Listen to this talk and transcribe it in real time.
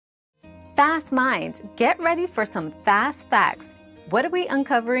Fast minds, get ready for some fast facts. What are we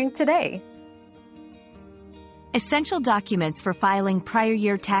uncovering today? Essential documents for filing prior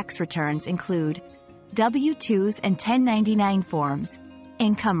year tax returns include W-2s and 1099 forms,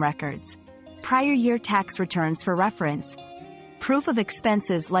 income records, prior year tax returns for reference, proof of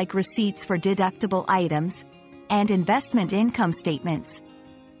expenses like receipts for deductible items, and investment income statements,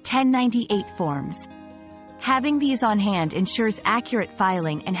 1098 forms. Having these on hand ensures accurate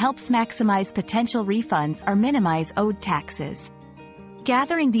filing and helps maximize potential refunds or minimize owed taxes.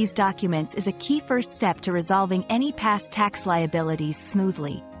 Gathering these documents is a key first step to resolving any past tax liabilities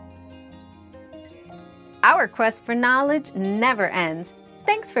smoothly. Our quest for knowledge never ends.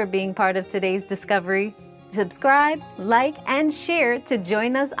 Thanks for being part of today's discovery. Subscribe, like, and share to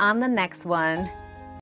join us on the next one.